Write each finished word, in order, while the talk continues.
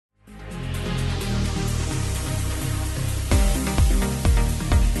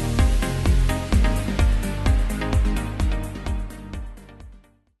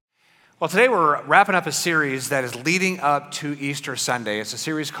Well, today we're wrapping up a series that is leading up to Easter Sunday. It's a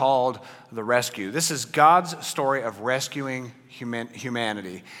series called The Rescue. This is God's story of rescuing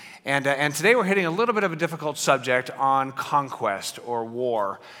humanity. And today we're hitting a little bit of a difficult subject on conquest or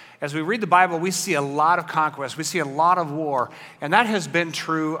war. As we read the Bible, we see a lot of conquest. We see a lot of war. And that has been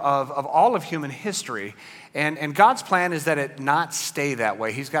true of all of human history. And God's plan is that it not stay that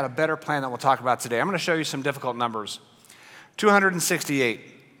way. He's got a better plan that we'll talk about today. I'm going to show you some difficult numbers. 268.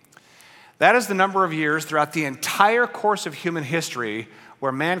 That is the number of years throughout the entire course of human history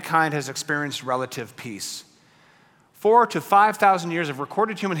where mankind has experienced relative peace. 4,000 to 5,000 years of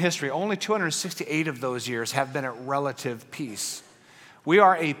recorded human history, only 268 of those years have been at relative peace. We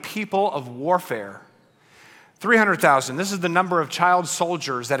are a people of warfare. 300,000, this is the number of child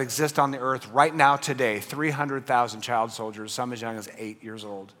soldiers that exist on the earth right now today. 300,000 child soldiers, some as young as 8 years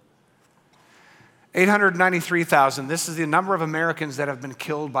old. 893,000, this is the number of Americans that have been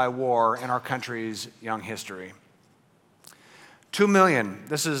killed by war in our country's young history. 2 million,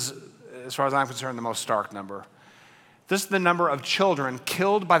 this is, as far as I'm concerned, the most stark number. This is the number of children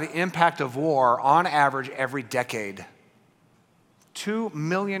killed by the impact of war on average every decade. 2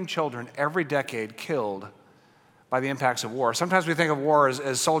 million children every decade killed by the impacts of war. Sometimes we think of war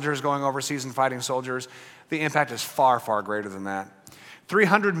as soldiers going overseas and fighting soldiers. The impact is far, far greater than that.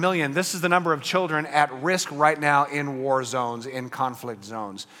 300 million, this is the number of children at risk right now in war zones, in conflict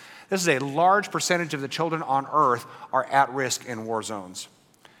zones. This is a large percentage of the children on earth are at risk in war zones.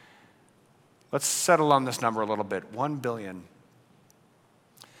 Let's settle on this number a little bit, 1 billion.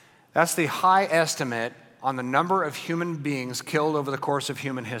 That's the high estimate on the number of human beings killed over the course of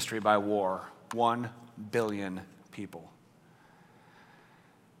human history by war. 1 billion people.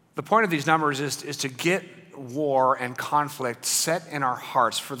 The point of these numbers is to get war and conflict set in our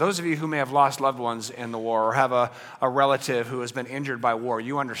hearts. For those of you who may have lost loved ones in the war or have a relative who has been injured by war,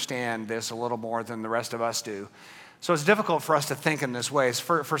 you understand this a little more than the rest of us do. So it's difficult for us to think in this way.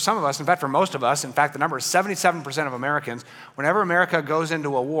 For some of us, in fact, for most of us, in fact, the number is 77% of Americans. Whenever America goes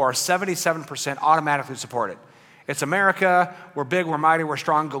into a war, 77% automatically support it. It's America, we're big, we're mighty, we're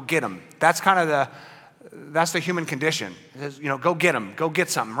strong, go get them. That's the human condition. Go get them, go get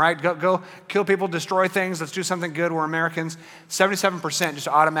something, right? Go kill people, destroy things, let's do something good, we're Americans. 77% just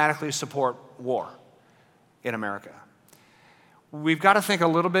automatically support war in America. We've got to think a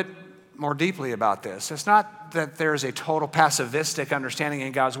little bit more deeply about this. It's not that there's a total passivistic understanding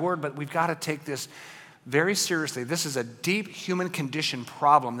in God's word, but we've got to take this very seriously. This is a deep human condition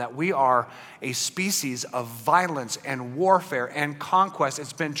problem that we are a species of violence and warfare and conquest.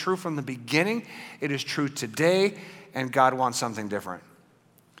 It's been true from the beginning. It is true today, and God wants something different.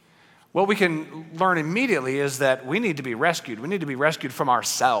 What we can learn immediately is that we need to be rescued. We need to be rescued from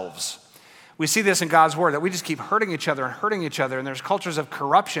ourselves. We see this in God's word, that we just keep hurting each other, and there's cultures of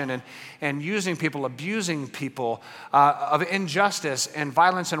corruption and using people, abusing people, of injustice and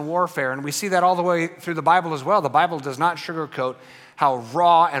violence and warfare, and we see that all the way through the Bible as well. The Bible does not sugarcoat how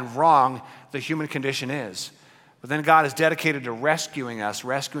raw and wrong the human condition is. But then God is dedicated to rescuing us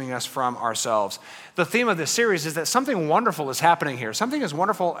from ourselves. The theme of this series is that something wonderful is happening here. Something is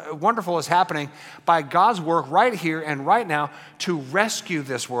wonderful is happening by God's work right here and right now to rescue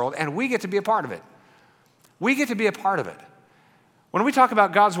this world, and we get to be a part of it. We get to be a part of it. When we talk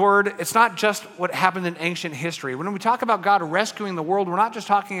about God's word, it's not just what happened in ancient history. When we talk about God rescuing the world, we're not just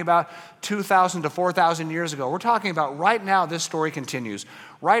talking about 2,000 to 4,000 years ago. We're talking about right now this story continues.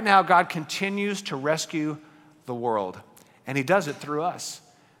 Right now God continues to rescue the world, and he does it through us.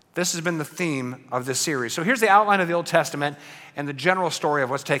 This has been the theme of this series. So here's the outline of the Old Testament and the general story of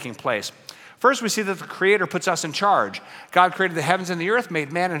what's taking place. First, we see that the Creator puts us in charge. God created the heavens and the earth,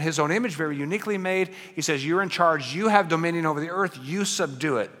 made man in his own image, very uniquely made. He says, you're in charge, you have dominion over the earth, you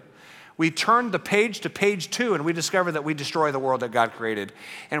subdue it. We turn the page to page 2, and we discover that we destroy the world that God created.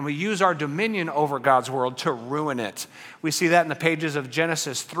 And we use our dominion over God's world to ruin it. We see that in the pages of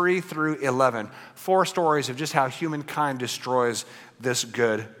Genesis 3 through 11. 4 stories of just how humankind destroys this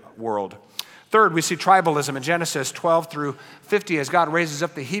good world. Third, we see tribalism in Genesis 12 through 50 as God raises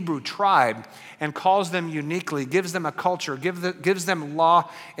up the Hebrew tribe and calls them uniquely, gives them a culture, gives them law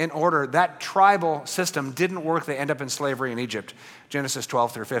and order. That tribal system didn't work. They end up in slavery in Egypt, Genesis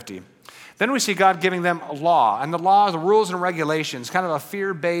 12 through 50. Then we see God giving them a law, and the law are the rules and regulations, kind of a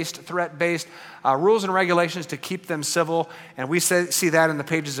fear-based, threat-based rules and regulations to keep them civil, and we see that in the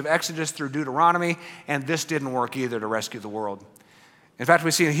pages of Exodus through Deuteronomy, and this didn't work either to rescue the world. In fact,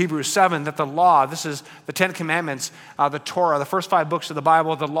 we see in Hebrews 7 that the law, this is the 10 Commandments, the Torah, the first 5 books of the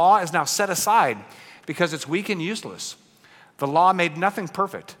Bible, the law is now set aside because it's weak and useless. The law made nothing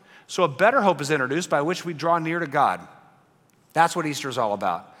perfect. So a better hope is introduced by which we draw near to God. That's what Easter is all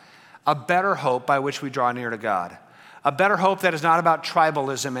about. a better hope by which we draw near to God. A better hope that is not about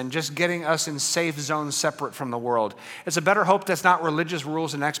tribalism and just getting us in safe zones separate from the world. It's a better hope that's not religious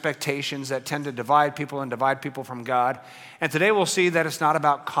rules and expectations that tend to divide people and divide people from God. And today we'll see that it's not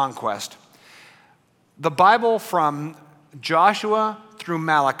about conquest. The Bible from Joshua through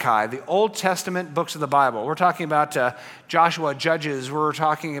Malachi, the Old Testament books of the Bible. We're talking about Joshua, Judges. We're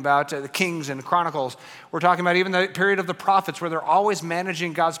talking about the Kings and Chronicles. We're talking about even the period of the prophets where they're always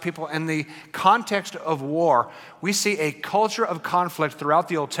managing God's people. In the context of war, we see a culture of conflict throughout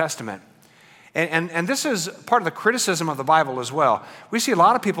the Old Testament. And this is part of the criticism of the Bible as well. We see a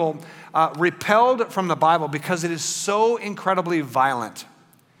lot of people repelled from the Bible because it is so incredibly violent.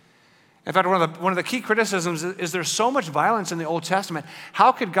 In fact, one of the key criticisms is there's so much violence in the Old Testament.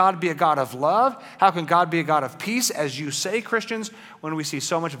 How could God be a God of love? How can God be a God of peace, as you say, Christians, when we see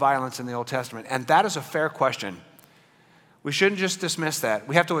so much violence in the Old Testament? And that is a fair question. We shouldn't just dismiss that.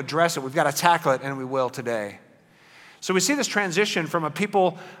 We have to address it. We've got to tackle it, and we will today. So we see this transition from a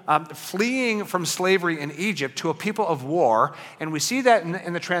people fleeing from slavery in Egypt to a people of war, and we see that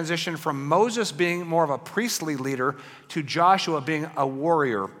in the transition from Moses being more of a priestly leader to Joshua being a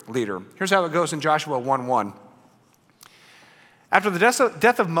warrior leader. Here's how it goes in Joshua 1:1. After the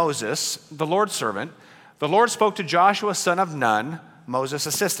death of Moses, the Lord's servant, the Lord spoke to Joshua, son of Nun, Moses'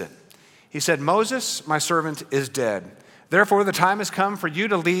 assistant. He said, "Moses, my servant, is dead. Therefore, the time has come for you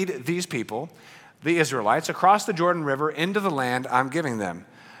to lead these people, the Israelites, across the Jordan River into the land I'm giving them.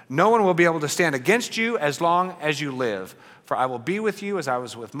 No one will be able to stand against you as long as you live, for I will be with you as I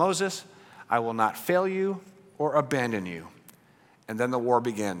was with Moses. I will not fail you or abandon you." And then the war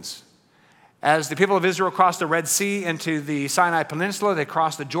begins. As the people of Israel crossed the Red Sea into the Sinai Peninsula, they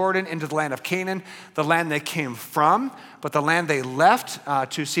crossed the Jordan into the land of Canaan, the land they came from, but the land they left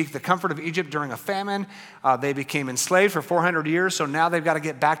to seek the comfort of Egypt during a famine. They became enslaved for 400 years, so now they've got to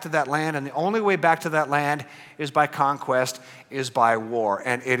get back to that land, and the only way back to that land is by conquest, is by war,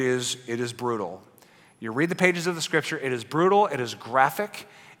 and it is brutal. You read the pages of the scripture, it is brutal, it is graphic,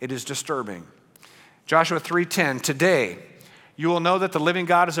 it is disturbing. Joshua 3:10, "Today you will know that the living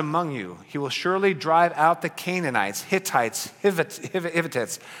God is among you. He will surely drive out the Canaanites, Hittites,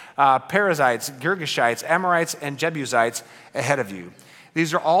 Hivitites, Perizzites, Girgashites, Amorites, and Jebusites ahead of you."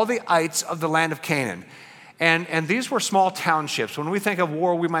 These are all the ites of the land of Canaan. And these were small townships. When we think of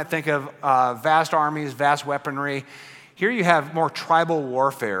war, we might think of vast armies, vast weaponry. Here you have more tribal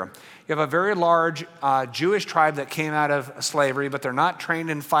warfare. You have a very large Jewish tribe that came out of slavery, but they're not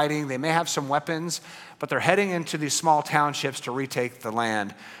trained in fighting. They may have some weapons, but they're heading into these small townships to retake the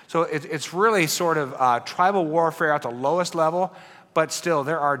land. So it's really sort of tribal warfare at the lowest level, but still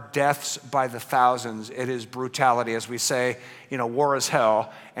there are deaths by the thousands. It is brutality, as we say, war is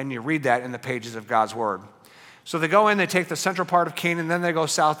hell, and you read that in the pages of God's word. So they go in, they take the central part of Canaan, then they go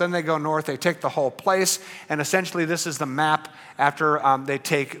south, then they go north, they take the whole place, and essentially this is the map after they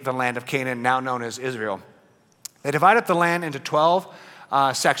take the land of Canaan, now known as Israel. They divide up the land into 12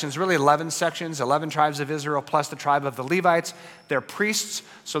 sections, really 11 sections, 11 tribes of Israel plus the tribe of the Levites. They're priests,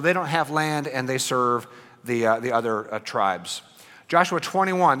 so they don't have land, and they serve the other tribes. Joshua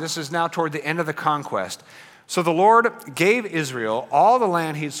 21, this is now toward the end of the conquest. "So the Lord gave Israel all the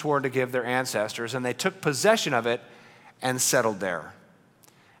land he'd sworn to give their ancestors, and they took possession of it and settled there."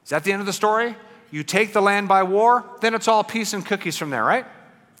 Is that the end of the story? You take the land by war, then it's all peace and cookies from there, right?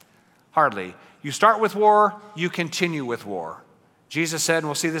 Hardly. You start with war, you continue with war. Jesus said, and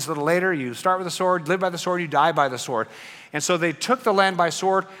we'll see this a little later, you start with the sword, live by the sword, you die by the sword. And so they took the land by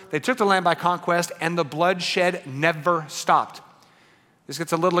sword, they took the land by conquest, and the bloodshed never stopped. This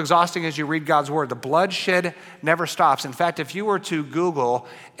gets a little exhausting as you read God's word. The bloodshed never stops. In fact, if you were to Google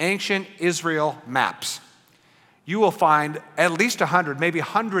ancient Israel maps, you will find at least 100, maybe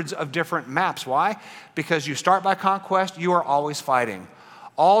hundreds of different maps. Why? Because you start by conquest, you are always fighting.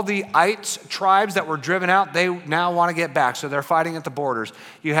 All the ites tribes that were driven out, they now want to get back, so they're fighting at the borders.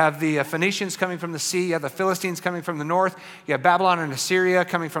 You have the Phoenicians coming from the sea, you have the Philistines coming from the north, you have Babylon and Assyria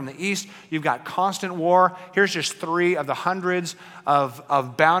coming from the east. You've got constant war. Here's just 3 of the hundreds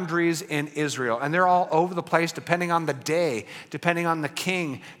of boundaries in Israel, and they're all over the place depending on the day, depending on the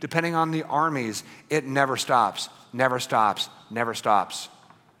king, depending on the armies. It never stops, never stops, never stops.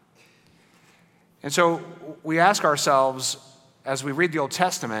 And so we ask ourselves, as we read the Old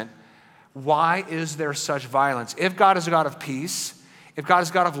Testament, why is there such violence? If God is a God of peace, if God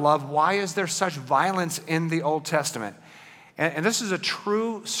is a God of love, why is there such violence in the Old Testament? And this is a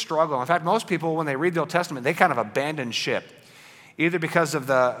true struggle. In fact, most people, when they read the Old Testament, they kind of abandon ship, either because of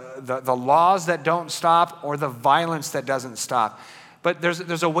the laws that don't stop or the violence that doesn't stop. But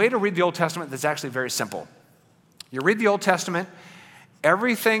there's a way to read the Old Testament that's actually very simple. You read the Old Testament,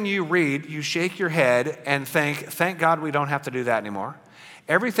 Everything you read, you shake your head and think, thank God we don't have to do that anymore.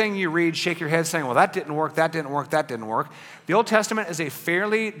 Everything you read, shake your head saying, well, that didn't work, that didn't work, that didn't work. The Old Testament is a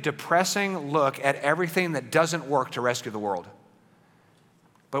fairly depressing look at everything that doesn't work to rescue the world.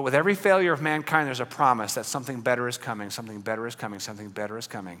 But with every failure of mankind, there's a promise that something better is coming, something better is coming, something better is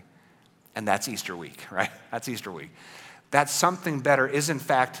coming. And that's Easter week, right? That's Easter week. That something better is, in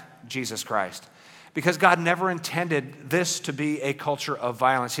fact, Jesus Christ. Because God never intended this to be a culture of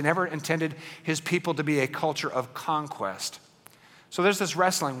violence. He never intended his people to be a culture of conquest. So there's this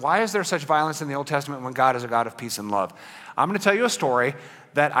wrestling. Why is there such violence in the Old Testament when God is a God of peace and love? I'm going to tell you a story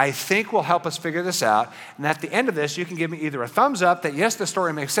that I think will help us figure this out. And at the end of this, you can give me either a thumbs up that, yes, the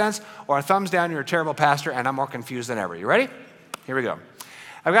story makes sense, or a thumbs down, you're a terrible pastor, and I'm more confused than ever. You ready? Here we go.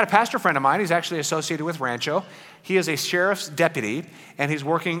 I've got a pastor friend of mine. He's actually associated with Rancho. He is a sheriff's deputy, and he's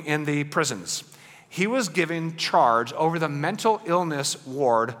working in the prisons. He was given charge over the mental illness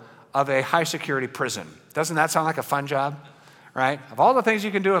ward of a high-security prison. Doesn't that sound like a fun job, right? Of all the things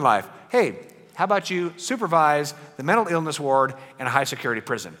you can do in life, hey, how about you supervise the mental illness ward in a high-security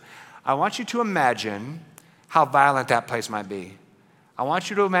prison? I want you to imagine how violent that place might be. I want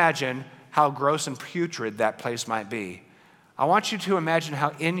you to imagine how gross and putrid that place might be. I want you to imagine how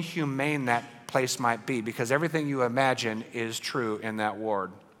inhumane that place might be, because everything you imagine is true in that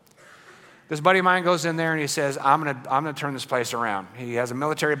ward. This buddy of mine goes in there and he says, I'm gonna turn this place around. He has a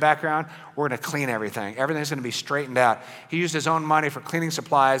military background. We're gonna clean everything. Everything's gonna be straightened out. He used his own money for cleaning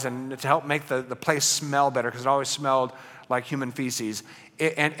supplies and to help make the place smell better, because it always smelled like human feces.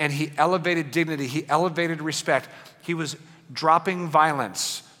 And he elevated dignity. He elevated respect. He was dropping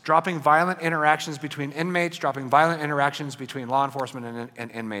violence, dropping violent interactions between inmates, dropping violent interactions between law enforcement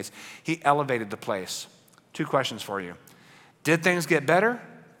and inmates. He elevated the place. 2 questions for you. Did things get better?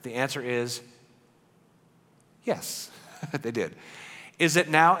 The answer is yes, they did. Is it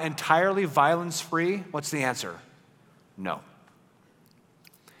now entirely violence-free? What's the answer? No.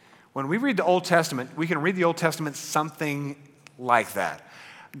 When we read the Old Testament, we can read the Old Testament something like that.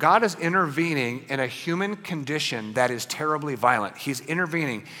 God is intervening in a human condition that is terribly violent. He's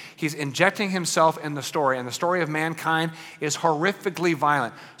intervening. He's injecting himself in the story, and the story of mankind is horrifically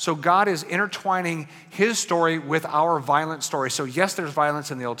violent. So God is intertwining his story with our violent story. So yes, there's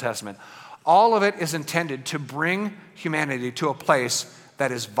violence in the Old Testament. All of it is intended to bring humanity to a place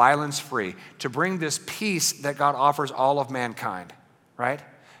that is violence-free, to bring this peace that God offers all of mankind, right?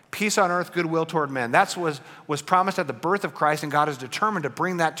 Peace on earth, goodwill toward men. That was promised at the birth of Christ, and God is determined to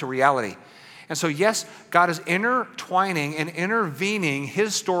bring that to reality. And so, yes, God is intertwining and intervening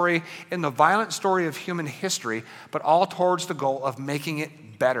his story in the violent story of human history, but all towards the goal of making it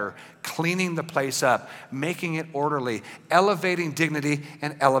better, cleaning the place up, making it orderly, elevating dignity,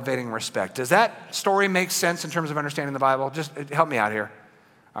 and elevating respect. Does that story make sense in terms of understanding the Bible? Just help me out here.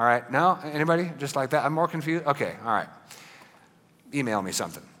 All right? No? Anybody? Just like that? I'm more confused? Okay, all right. Email me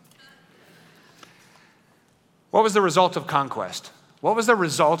something. What was the result of conquest? What was the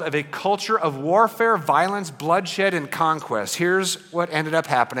result of a culture of warfare, violence, bloodshed, and conquest? Here's what ended up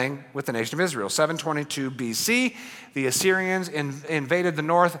happening with the nation of Israel. 722 BC, the Assyrians invaded the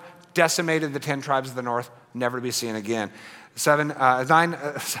north, decimated the 10 tribes of the north, never to be seen again.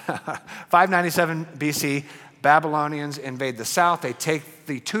 597 BC, Babylonians invade the south. They take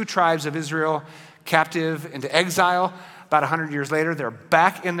the 2 tribes of Israel captive into exile. About 100 years later, they're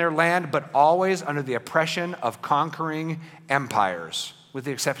back in their land, but always under the oppression of conquering empires, with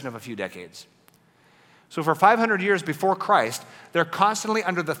the exception of a few decades. So for 500 years before Christ, they're constantly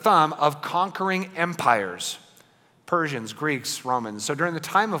under the thumb of conquering empires, Persians, Greeks, Romans. So during the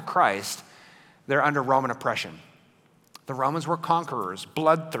time of Christ, they're under Roman oppression. The Romans were conquerors,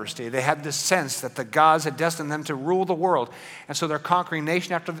 bloodthirsty. They had this sense that the gods had destined them to rule the world. And so they're conquering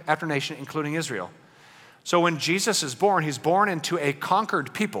nation after nation, including Israel. So when Jesus is born, he's born into a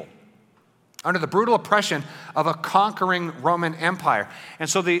conquered people, under the brutal oppression of a conquering Roman Empire. And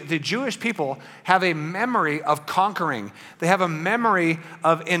so the Jewish people have a memory of conquering. They have a memory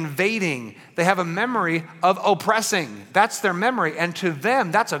of invading. They have a memory of oppressing. That's their memory. And to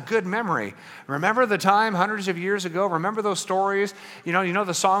them, that's a good memory. Remember the time hundreds of years ago? Remember those stories? You know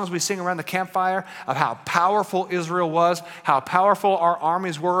the songs we sing around the campfire of how powerful Israel was, how powerful our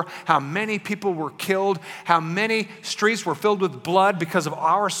armies were, how many people were killed, how many streets were filled with blood because of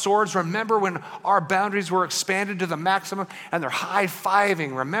our swords. Remember when our boundaries were expanded to the maximum and they're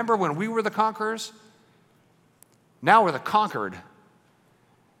high-fiving. Remember when we were the conquerors? Now we're the conquered.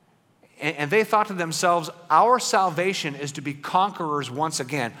 And they thought to themselves, our salvation is to be conquerors once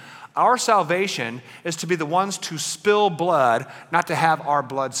again. Our salvation is to be the ones to spill blood, not to have our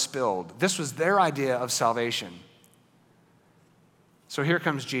blood spilled. This was their idea of salvation. So here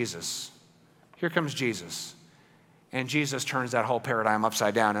comes Jesus. Here comes Jesus. And Jesus turns that whole paradigm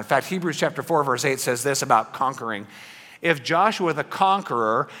upside down. In fact, Hebrews chapter 4, verse 8 says this about conquering. If Joshua the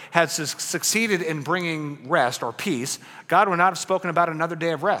conqueror had succeeded in bringing rest or peace, God would not have spoken about another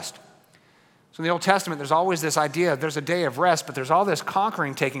day of rest. So in the Old Testament, there's always this idea of there's a day of rest, but there's all this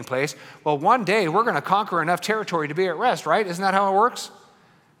conquering taking place. Well, one day we're going to conquer enough territory to be at rest, right? Isn't that how it works?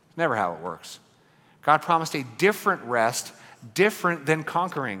 It's never how it works. God promised a different rest, different than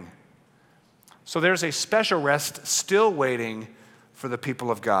conquering. So there's a special rest still waiting for the people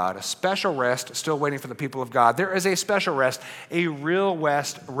of God. A special rest still waiting for the people of God. There is a special rest, a real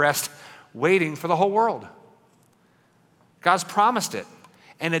rest waiting for the whole world. God's promised it,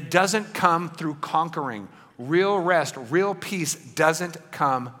 and it doesn't come through conquering. Real rest, real peace doesn't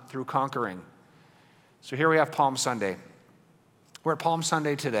come through conquering. So here we have Palm Sunday. We're at Palm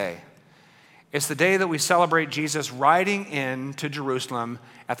Sunday today. It's the day that we celebrate Jesus riding into Jerusalem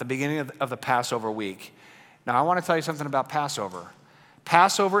at the beginning of the Passover week. Now, I want to tell you something about Passover.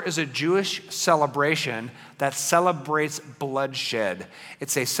 Passover is a Jewish celebration that celebrates bloodshed.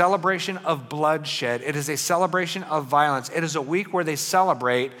 It's a celebration of bloodshed. It is a celebration of violence. It is a week where they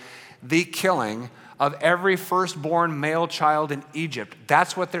celebrate the killing of every firstborn male child in Egypt.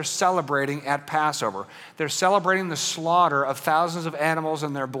 That's what they're celebrating at Passover. They're celebrating the slaughter of thousands of animals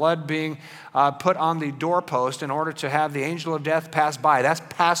and their blood being put on the doorpost in order to have the angel of death pass by. That's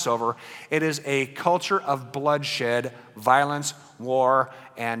Passover. It is a culture of bloodshed, violence, war,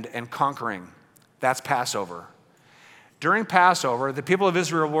 and conquering. That's Passover. During Passover, the people of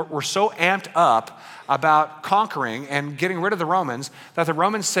Israel were so amped up about conquering and getting rid of the Romans that the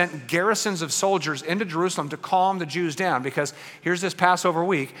Romans sent garrisons of soldiers into Jerusalem to calm the Jews down, because here's this Passover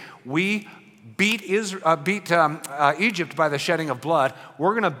week. We beat Egypt by the shedding of blood.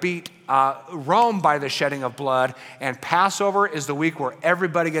 We're going to beat Rome by the shedding of blood. And Passover is the week where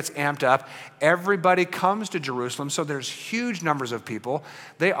everybody gets amped up. Everybody comes to Jerusalem. So there's huge numbers of people.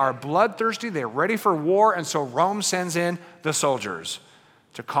 They are bloodthirsty. They're ready for war. And so Rome sends in the soldiers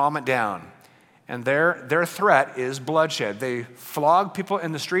to calm it down. And their threat is bloodshed. They flog people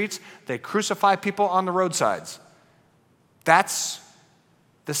in the streets. They crucify people on the roadsides. That's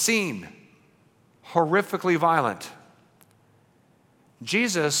the scene. Horrifically violent.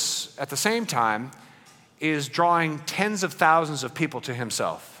 Jesus, at the same time, is drawing tens of thousands of people to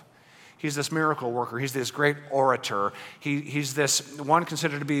himself. He's this miracle worker. He's this great orator. He's this one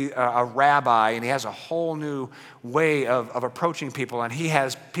considered to be a rabbi, and he has a whole new way of approaching people, and he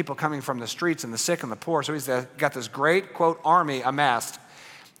has people coming from the streets and the sick and the poor. So he's got this great, quote, army amassed.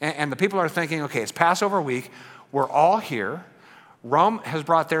 And the people are thinking, okay, it's Passover week. We're all here. Rome has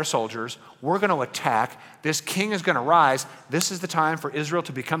brought their soldiers. We're going to attack. This king is going to rise. This is the time for Israel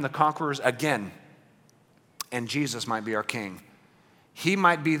to become the conquerors again. And Jesus might be our king. He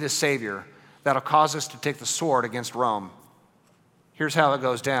might be the savior that'll cause us to take the sword against Rome. Here's how it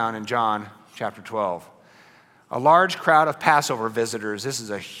goes down in John chapter 12. A large crowd of Passover visitors, this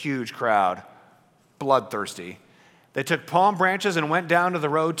is a huge crowd, bloodthirsty. They took palm branches and went down to the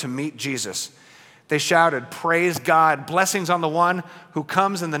road to meet Jesus. They shouted, "Praise God, blessings on the one who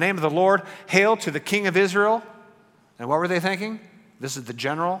comes in the name of the Lord. Hail to the King of Israel." And what were they thinking? This is the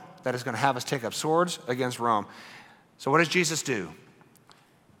general that is going to have us take up swords against Rome. So what does Jesus do?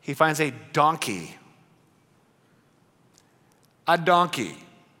 He finds a donkey. A donkey.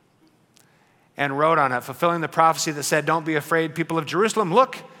 And rode on it, fulfilling the prophecy that said, "Don't be afraid, people of Jerusalem.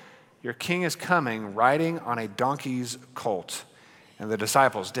 Look, your king is coming, riding on a donkey's colt." And the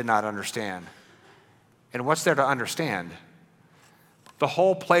disciples did not understand. And what's there to understand? The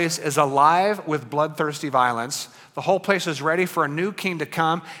whole place is alive with bloodthirsty violence. The whole place is ready for a new king to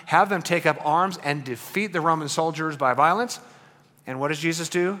come, have them take up arms and defeat the Roman soldiers by violence. And what does Jesus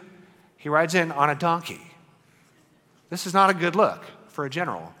do? He rides in on a donkey. This is not a good look for a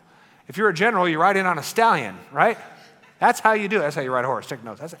general. If you're a general, you ride in on a stallion, right? That's how you do it. That's how you ride a horse. Take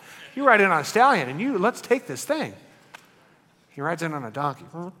notes. You ride in on a stallion and let's take this thing. He rides in on a donkey.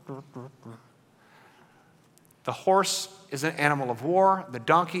 The horse is an animal of war. The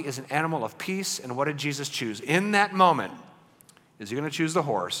donkey is an animal of peace. And what did Jesus choose? In that moment, is he going to choose the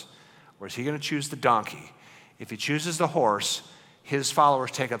horse or is he going to choose the donkey? If he chooses the horse, his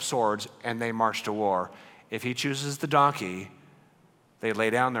followers take up swords and they march to war. If he chooses the donkey, they lay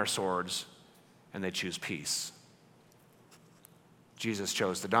down their swords and they choose peace. Jesus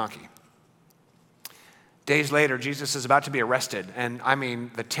chose the donkey. Days later, Jesus is about to be arrested. And I mean,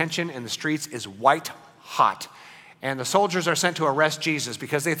 the tension in the streets is white hot. And the soldiers are sent to arrest Jesus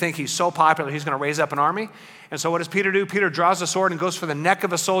because they think he's so popular, he's going to raise up an army. And so what does Peter do? Peter draws a sword and goes for the neck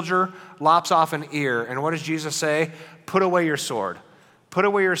of a soldier, lops off an ear. And what does Jesus say? Put away your sword. Put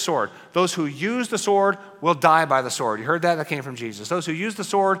away your sword. Those who use the sword will die by the sword. You heard that? That came from Jesus. Those who use the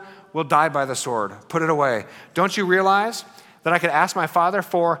sword will die by the sword. Put it away. Don't you realize that I could ask my Father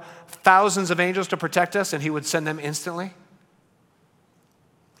for thousands of angels to protect us and he would send them instantly?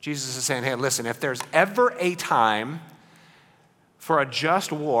 Jesus is saying, hey, listen, if there's ever a time for a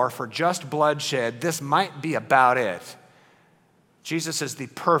just war, for just bloodshed, this might be about it. Jesus is the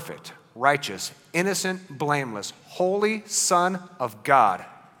perfect, righteous, innocent, blameless, holy Son of God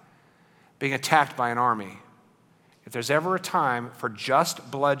being attacked by an army. If there's ever a time for just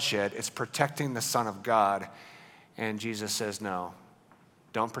bloodshed, it's protecting the Son of God. And Jesus says, no,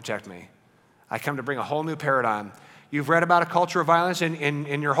 don't protect me. I come to bring a whole new paradigm. You've read about a culture of violence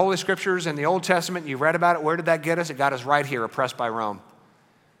in your Holy Scriptures in the Old Testament. You've read about it. Where did that get us? It got us right here, oppressed by Rome.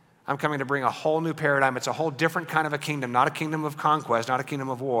 I'm coming to bring a whole new paradigm. It's a whole different kind of a kingdom, not a kingdom of conquest, not a kingdom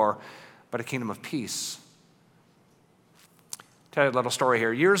of war, but a kingdom of peace. Tell you a little story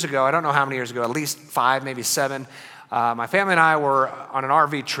here. Years ago, I don't know how many years ago, at least 5, maybe 7, my family and I were on an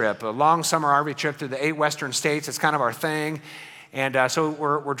RV trip, a long summer RV trip through the 8 western states. It's kind of our thing. And so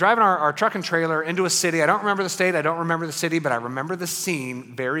we're driving our truck and trailer into a city. I don't remember the state, I don't remember the city, but I remember the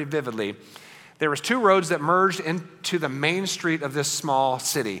scene very vividly. There was 2 roads that merged into the main street of this small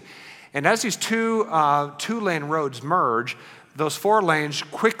city. And as these two-lane roads merge, those 4 lanes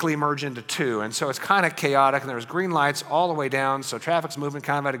quickly merge into 2. And so it's kind of chaotic, and there's green lights all the way down, so traffic's moving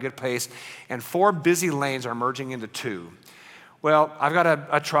kind of at a good pace, and 4 busy lanes are merging into 2. Well, I've got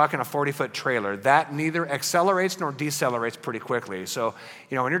a truck and a 40-foot trailer. That neither accelerates nor decelerates pretty quickly. So,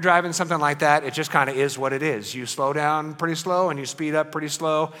 when you're driving something like that, it just kind of is what it is. You slow down pretty slow and you speed up pretty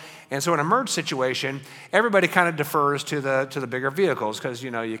slow. And so in a merge situation, everybody kind of defers to the bigger vehicles because,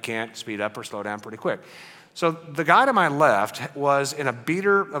 you can't speed up or slow down pretty quick. So the guy to my left was in a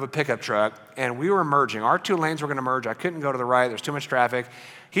beater of a pickup truck, and we were merging. Our 2 lanes were going to merge. I couldn't go to the right. There's too much traffic.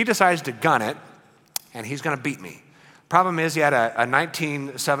 He decides to gun it, and he's going to beat me. Problem is, he had a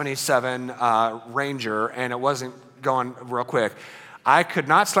 1977 Ranger, and it wasn't going real quick. I could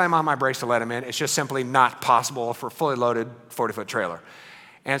not slam on my brakes to let him in. It's just simply not possible for a fully loaded 40-foot trailer.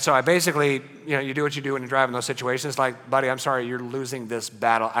 And so I basically, you do what you do when you drive in those situations. Like, buddy, I'm sorry, you're losing this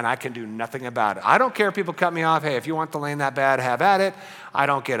battle, and I can do nothing about it. I don't care if people cut me off. Hey, if you want the lane that bad, have at it. I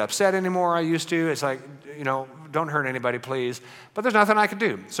don't get upset anymore. I used to. It's like, don't hurt anybody, please. But there's nothing I could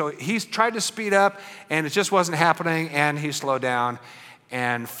do. So he's tried to speed up, and it just wasn't happening, and he slowed down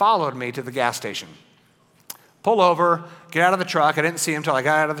and followed me to the gas station. Pull over, get out of the truck. I didn't see him until I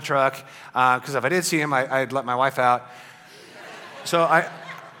got out of the truck, because if I did see him, I'd let my wife out. So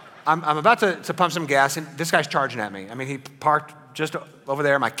I'm about to pump some gas, and this guy's charging at me. I mean, he parked just over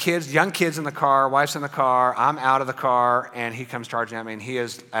there. My kids, young kids in the car, wife's in the car. I'm out of the car, and he comes charging at me, and he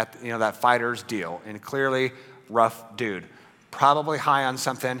is at that fighter's deal, and clearly rough dude, probably high on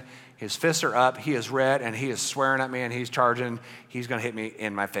something. His fists are up. He is red, and he is swearing at me, and he's charging. He's going to hit me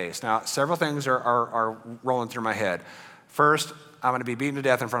in my face. Now, several things are rolling through my head. First, I'm going to be beaten to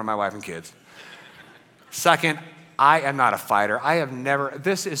death in front of my wife and kids. Second, I am not a fighter. I have never,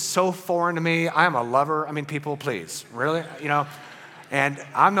 this is so foreign to me. I am a lover. I mean, people, please, really, and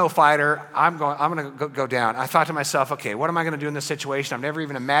I'm no fighter. I'm going to go down. I thought to myself, okay, what am I going to do in this situation? I've never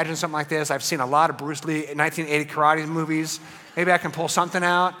even imagined something like this. I've seen a lot of Bruce Lee 1980 karate movies. Maybe I can pull something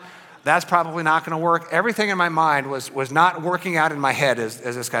out. That's probably not going to work. Everything in my mind was not working out in my head as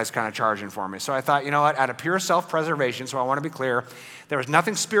this guy's kind of charging for me. So I thought, what, out of pure self-preservation, so I want to be clear, there was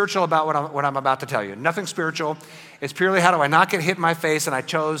nothing spiritual about what I'm about to tell you. Nothing spiritual. It's purely how do I not get hit in my face, and I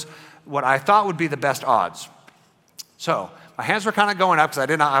chose what I thought would be the best odds. So my hands were kind of going up because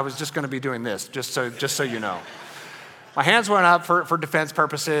I was just going to be doing this, just so you know. My hands went up for defense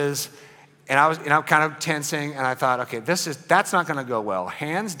purposes, and I was kind of tensing, and I thought, okay, that's not going to go well.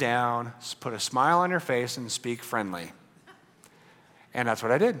 Hands down, put a smile on your face, and speak friendly. And that's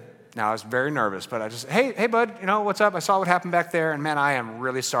what I did. Now, I was very nervous, but I just, hey, bud, what's up? I saw what happened back there, and man, I am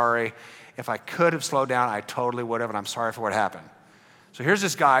really sorry. If I could have slowed down, I totally would have, and I'm sorry for what happened. So here's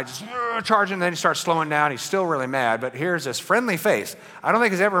this guy just charging, and then he starts slowing down. He's still really mad, but here's this friendly face. I don't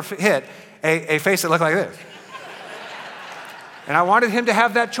think he's ever hit a face that looked like this. And I wanted him to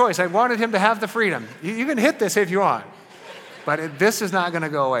have that choice. I wanted him to have the freedom. You can hit this if you want, but this is not going to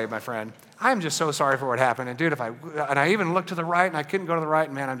go away, my friend. I'm just so sorry for what happened. And dude, and I even looked to the right, and I couldn't go to the right,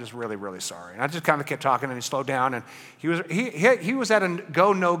 and man, I'm just really, really sorry. And I just kind of kept talking, and he slowed down, and he was at a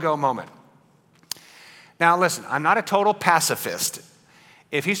go, no-go moment. Now, listen, I'm not a total pacifist.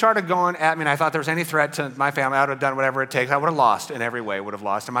 If he started going at me and I thought there was any threat to my family, I would have done whatever it takes. I would have lost in every way, would have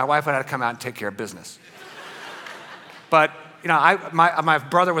lost. And my wife would have to come out and take care of business. But my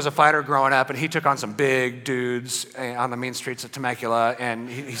brother was a fighter growing up, and he took on some big dudes on the mean streets of Temecula, and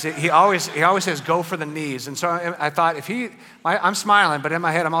he always says, go for the knees. And so I thought, I'm smiling, but in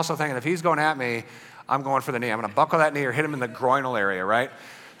my head I'm also thinking, if he's going at me, I'm going for the knee. I'm going to buckle that knee or hit him in the groinal area, right?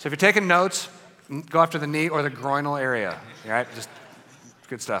 So if you're taking notes, go after the knee or the groinal area, right? Just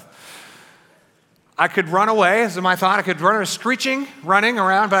good stuff. I could run away, is my thought. I could run screeching, running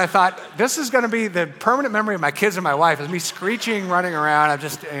around, but I thought, this is going to be the permanent memory of my kids and my wife, is me screeching, running around. I'm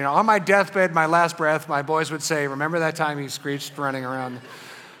just, on my deathbed, my last breath, my boys would say, remember that time you screeched running around?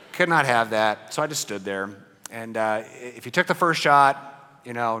 Could not have that, so I just stood there. And if you took the first shot,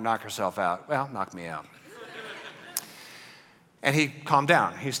 knock yourself out. Well, knock me out. And he calmed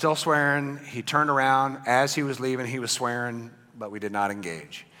down. He's still swearing. He turned around. As he was leaving, he was swearing, but we did not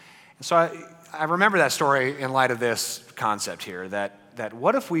engage. And so I remember that story in light of this concept here, that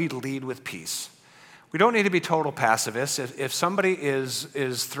what if we lead with peace? We don't need to be total pacifists. If somebody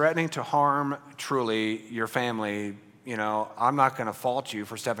is threatening to harm truly your family, I'm not going to fault you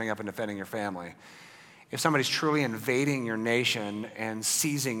for stepping up and defending your family. If somebody's truly invading your nation and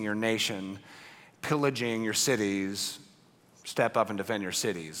seizing your nation, pillaging your cities, step up and defend your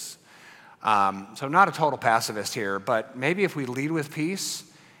cities. So not a total pacifist here, but maybe if we lead with peace,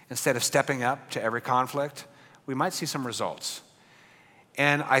 instead of stepping up to every conflict, we might see some results.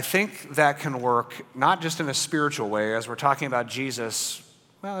 And I think that can work not just in a spiritual way, as we're talking about Jesus,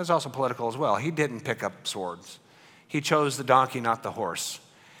 well, there's also political as well. He didn't pick up swords. He chose the donkey, not the horse.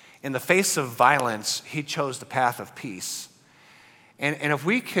 In the face of violence, he chose the path of peace. And if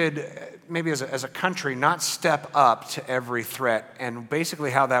we could, maybe as a country, not step up to every threat, and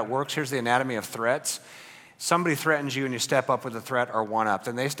basically how that works, here's the anatomy of threats. Somebody threatens you and you step up with a threat or one up.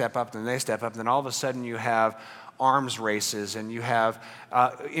 Then they step up, then they step up. Then all of a sudden you have arms races and you have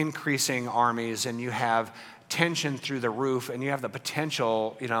increasing armies and you have tension through the roof and you have the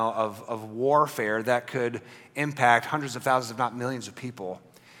potential, of warfare that could impact hundreds of thousands, if not millions of people.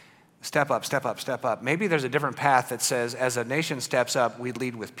 Step up, step up, step up. Maybe there's a different path that says as a nation steps up, we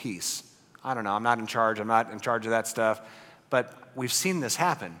lead with peace. I don't know. I'm not in charge. I'm not in charge of that stuff. But we've seen this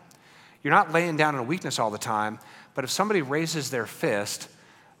happen. You're not laying down in weakness all the time, but if somebody raises their fist,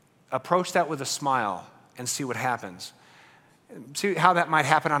 approach that with a smile and see what happens. See how that might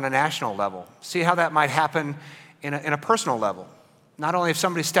happen on a national level. See how that might happen in a personal level. Not only if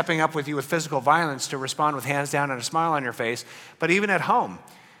somebody's stepping up with you with physical violence to respond with hands down and a smile on your face, but even at home.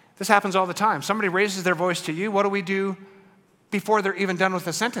 This happens all the time. Somebody raises their voice to you. What do we do before they're even done with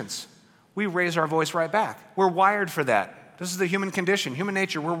the sentence? We raise our voice right back. We're wired for that. This is the human condition, human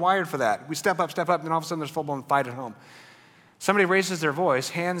nature. We're wired for that. We step up, and then all of a sudden there's full-blown fight at home. Somebody raises their voice,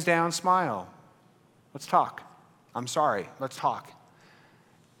 hands down, smile. Let's talk. I'm sorry. Let's talk.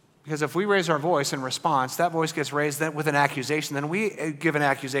 Because if we raise our voice in response, that voice gets raised then with an accusation. Then we give an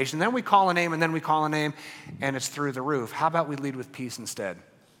accusation. Then we call a name, and then we call a name, and it's through the roof. How about we lead with peace instead?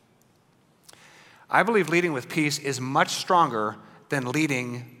 I believe leading with peace is much stronger than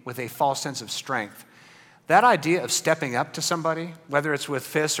leading with a false sense of strength. That idea of stepping up to somebody, whether it's with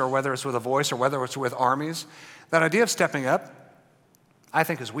fists or whether it's with a voice or whether it's with armies, that idea of stepping up, I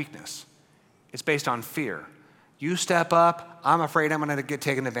think is weakness. It's based on fear. You step up, I'm afraid I'm going to get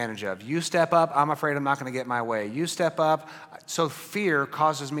taken advantage of. You step up, I'm afraid I'm not going to get my way. You step up, so fear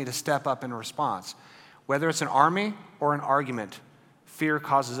causes me to step up in response. Whether it's an army or an argument, fear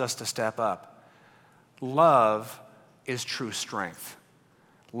causes us to step up. Love is true strength.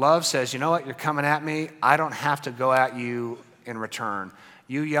 Love says, you know what, you're coming at me, I don't have to go at you in return.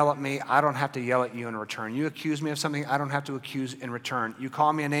 You yell at me, I don't have to yell at you in return. You accuse me of something, I don't have to accuse in return. You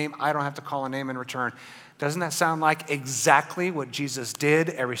call me a name, I don't have to call a name in return. Doesn't that sound like exactly what Jesus did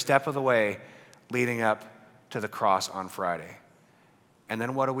every step of the way leading up to the cross on Friday? And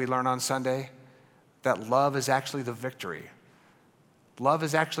then what do we learn on Sunday? That love is actually the victory. Love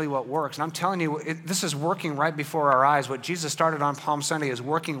is actually what works. And I'm telling you, this is working right before our eyes. What Jesus started on Palm Sunday is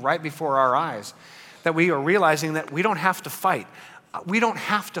working right before our eyes. That we are realizing that we don't have to fight. We don't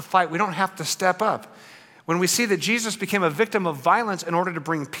have to fight. We don't have to step up. When we see that Jesus became a victim of violence in order to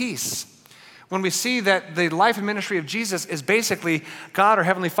bring peace, when we see that the life and ministry of Jesus is basically God, our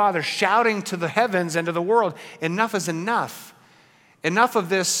Heavenly Father, shouting to the heavens and to the world, enough is enough. Enough of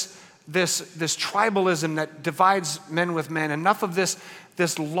this tribalism that divides men with men, enough of this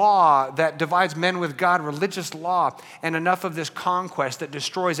law that divides men with God, religious law, and enough of this conquest that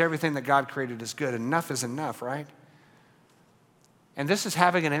destroys everything that God created as good. Enough is enough, right? And this is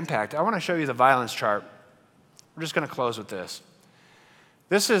having an impact. I want to show you the violence chart. We're just going to close with this.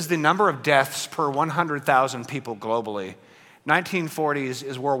 This is the number of deaths per 100,000 people globally. 1940s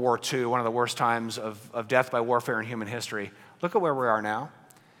is World War II, one of the worst times of death by warfare in human history. Look at where we are now.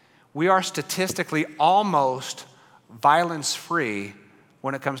 We are statistically almost violence-free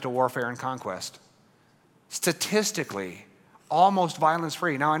when it comes to warfare and conquest. Statistically, almost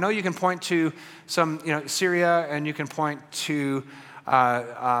violence-free. Now, I know you can point to some, Syria, and you can point to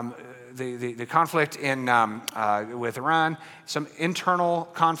the conflict with Iran, some internal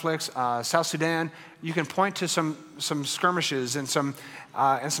conflicts, South Sudan. You can point to some skirmishes and some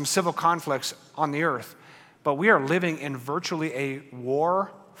civil conflicts on the earth. But we are living in virtually a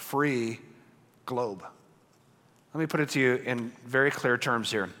war-free globe. Let me put it to you in very clear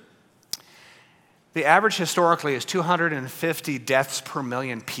terms here. The average historically is 250 deaths per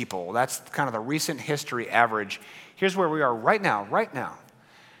million people. That's kind of the recent history average. Here's where we are right now.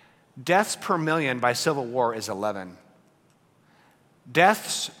 Deaths per million by civil war is 11.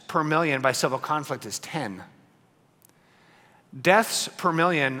 Deaths per million by civil conflict is 10. Deaths per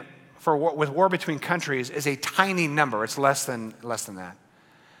million with war between countries is a tiny number. It's less than that.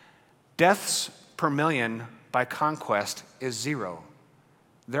 Deaths per million by conquest is 0.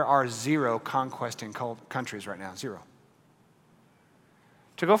 There are 0 conquesting countries right now, 0.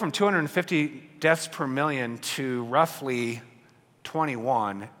 To go from 250 deaths per million to roughly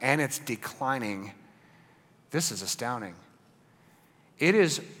 21, and it's declining, this is astounding. It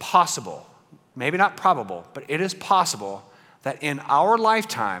is possible, maybe not probable, but it is possible that in our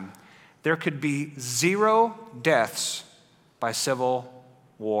lifetime, there could be 0 deaths by civil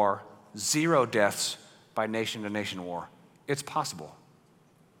war, 0 deaths by nation-to-nation war. It's possible.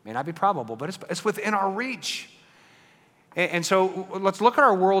 May not be probable, but it's within our reach. And so let's look at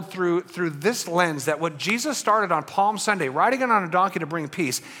our world through this lens, that what Jesus started on Palm Sunday, riding on a donkey to bring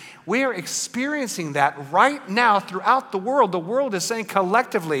peace, we are experiencing that right now throughout the world. The world is saying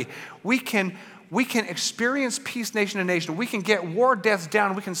collectively, we can experience peace nation to nation. We can get war deaths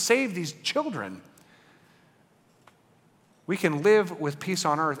down. We can save these children. We can live with peace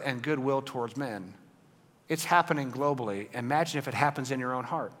on earth and goodwill towards men. It's happening globally. Imagine if it happens in your own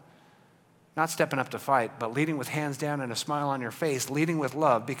heart. Not stepping up to fight, but leading with hands down and a smile on your face, leading with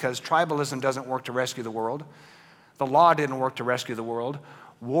love, because tribalism doesn't work to rescue the world. The law didn't work to rescue the world.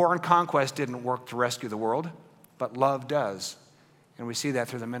 War and conquest didn't work to rescue the world, but love does. And we see that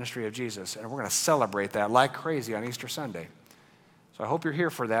through the ministry of Jesus. And we're going to celebrate that like crazy on Easter Sunday. So I hope you're here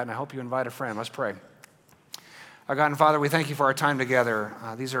for that, and I hope you invite a friend. Let's pray. Our God and Father, we thank you for our time together.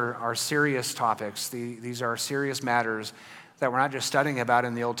 These are our serious topics. These are serious matters that we're not just studying about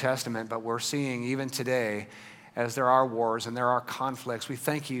in the Old Testament, but we're seeing even today as there are wars and there are conflicts. We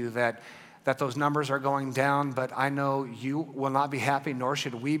thank you that those numbers are going down, but I know you will not be happy, nor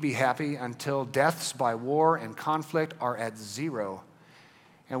should we be happy until deaths by war and conflict are at 0.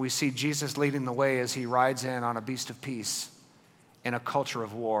 And we see Jesus leading the way as he rides in on a beast of peace in a culture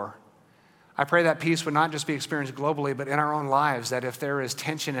of war. I pray that peace would not just be experienced globally, but in our own lives, that if there is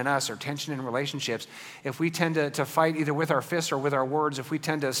tension in us or tension in relationships, if we tend to fight either with our fists or with our words, if we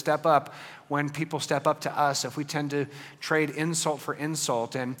tend to step up when people step up to us, if we tend to trade insult for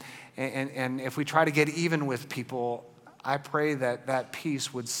insult, and if we try to get even with people, I pray that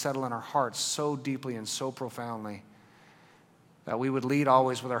peace would settle in our hearts so deeply and so profoundly that we would lead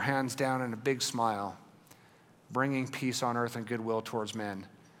always with our hands down and a big smile, bringing peace on earth and goodwill towards men,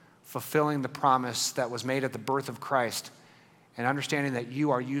 fulfilling the promise that was made at the birth of Christ, and understanding that you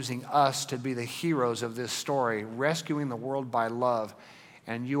are using us to be the heroes of this story, rescuing the world by love,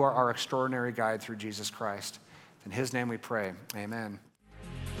 and you are our extraordinary guide through Jesus Christ. In his name we pray, amen.